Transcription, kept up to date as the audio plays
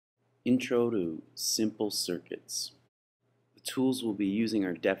Intro to simple circuits. The tools we'll be using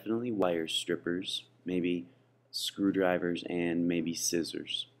are definitely wire strippers, maybe screwdrivers, and maybe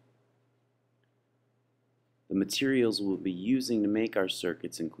scissors. The materials we'll be using to make our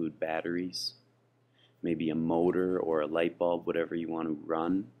circuits include batteries, maybe a motor or a light bulb, whatever you want to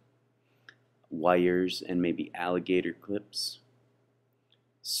run, wires and maybe alligator clips,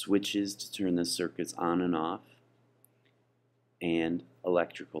 switches to turn the circuits on and off, and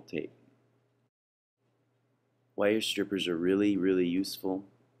electrical tape. Wire strippers are really useful.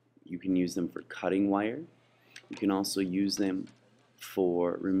 You can use them for cutting wire. You can also use them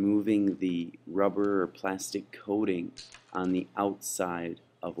for removing the rubber or plastic coating on the outside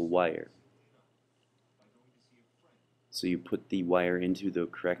of a wire. So you put the wire into the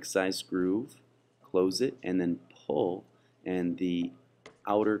correct size groove, close it, and then pull, and the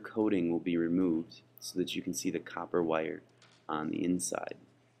outer coating will be removed so that you can see the copper wire on the inside.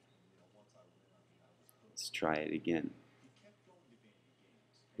 Let's try it again.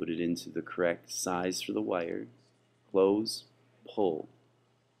 Put it into the correct size for the wire, close, pull,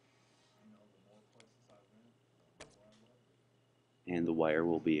 and the wire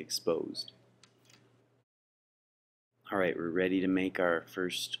will be exposed. Alright, we're ready to make our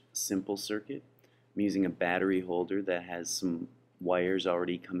first simple circuit. I'm using a battery holder that has some wires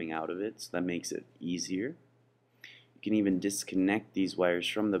already coming out of it, so that makes it easier. You can even disconnect these wires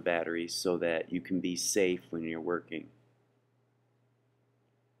from the battery so that you can be safe when you're working.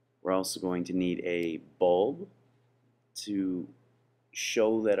 We're also going to need a bulb to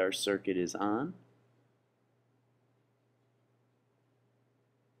show that our circuit is on.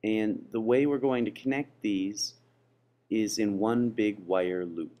 And the way we're going to connect these is in one big wire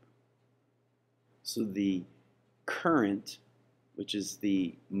loop. So the current, which is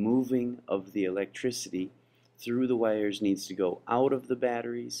the moving of the electricity through the wires, needs to go out of the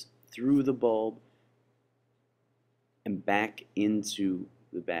batteries, through the bulb, and back into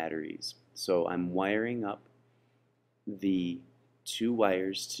the batteries. So I'm wiring up the two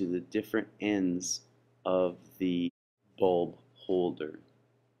wires to the different ends of the bulb holder.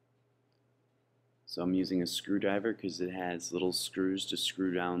 So I'm using a screwdriver because it has little screws to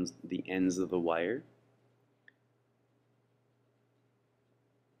screw down the ends of the wire.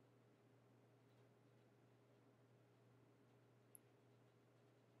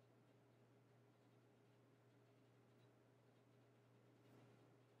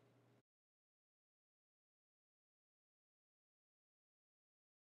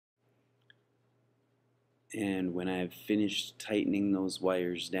 And when I've finished tightening those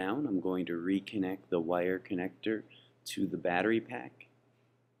wires down, I'm going to reconnect the wire connector to the battery pack.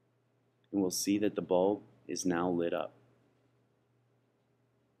 And we'll see that the bulb is now lit up.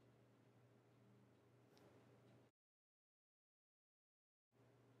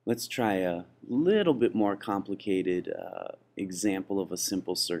 Let's try a little bit more complicated example of a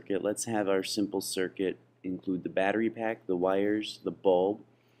simple circuit. Let's have our simple circuit include the battery pack, the wires, the bulb,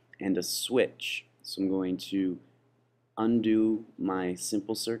 and a switch. So I'm going to undo my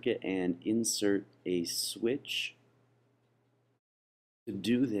simple circuit and insert a switch. To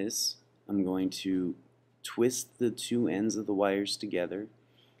do this, I'm going to twist the two ends of the wires together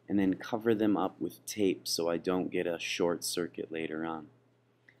and then cover them up with tape so I don't get a short circuit later on.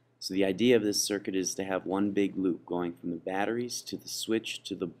 So the idea of this circuit is to have one big loop going from the batteries to the switch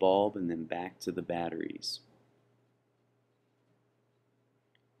to the bulb and then back to the batteries.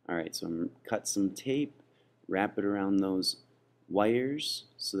 Alright, so I'm going to cut some tape, wrap it around those wires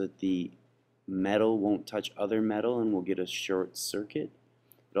so that the metal won't touch other metal and we'll get a short circuit.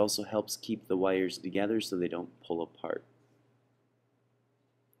 It also helps keep the wires together so they don't pull apart.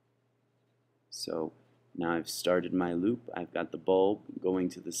 So now I've started my loop. I've got the bulb going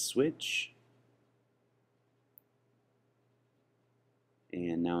to the switch.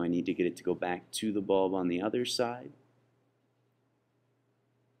 And now I need to get it to go back to the bulb on the other side.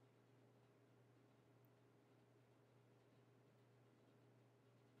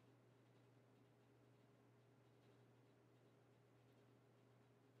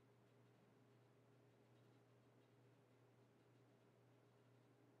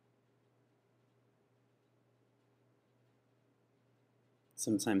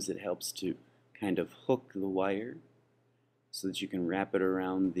 Sometimes it helps to kind of hook the wire so that you can wrap it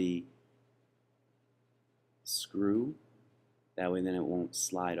around the screw. That way then it won't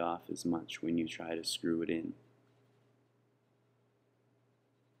slide off as much when you try to screw it in.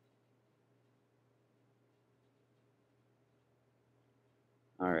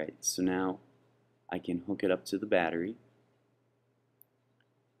 Alright, so now I can hook it up to the battery.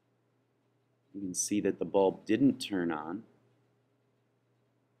 You can see that the bulb didn't turn on.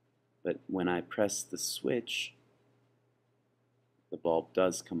 But when I press the switch, the bulb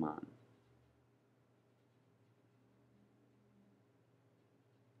does come on.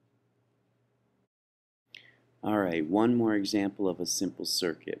 Alright, one more example of a simple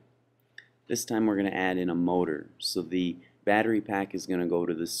circuit. This time we're going to add in a motor. So the battery pack is going to go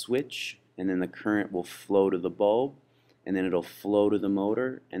to the switch, and then the current will flow to the bulb, and then it'll flow to the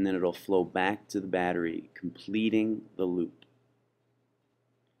motor, and then it'll flow back to the battery, completing the loop.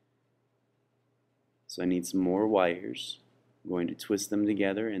 So I need some more wires. I'm going to twist them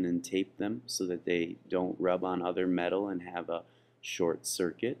together and then tape them so that they don't rub on other metal and have a short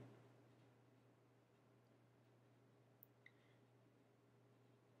circuit.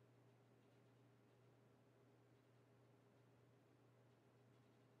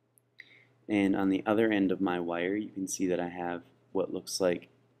 And on the other end of my wire, you can see that I have what looks like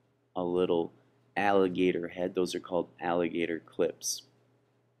a little alligator head. Those are called alligator clips.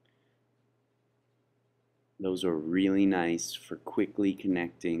 Those are really nice for quickly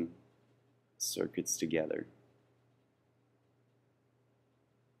connecting circuits together.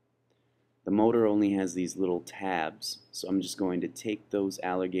 The motor only has these little tabs, so I'm just going to take those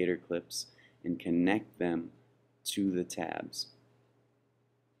alligator clips and connect them to the tabs.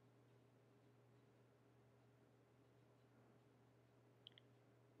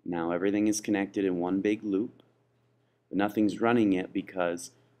 Now everything is connected in one big loop, but nothing's running yet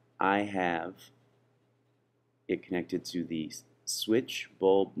because I have it connected to the switch,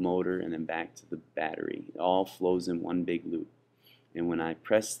 bulb, motor, and then back to the battery. It all flows in one big loop. And when I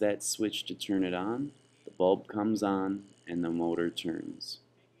press that switch to turn it on, the bulb comes on and the motor turns.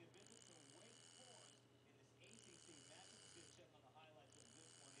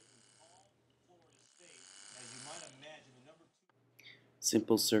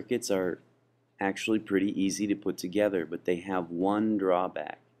 Simple circuits are actually pretty easy to put together, but they have one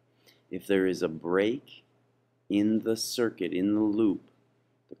drawback. If there is a break in the circuit, in the loop,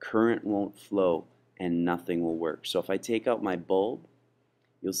 the current won't flow and nothing will work. So if I take out my bulb,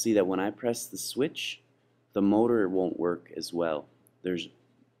 you'll see that when I press the switch, the motor won't work as well. There's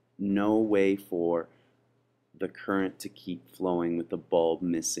no way for the current to keep flowing with the bulb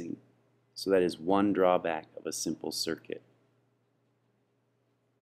missing. So that is one drawback of a simple circuit.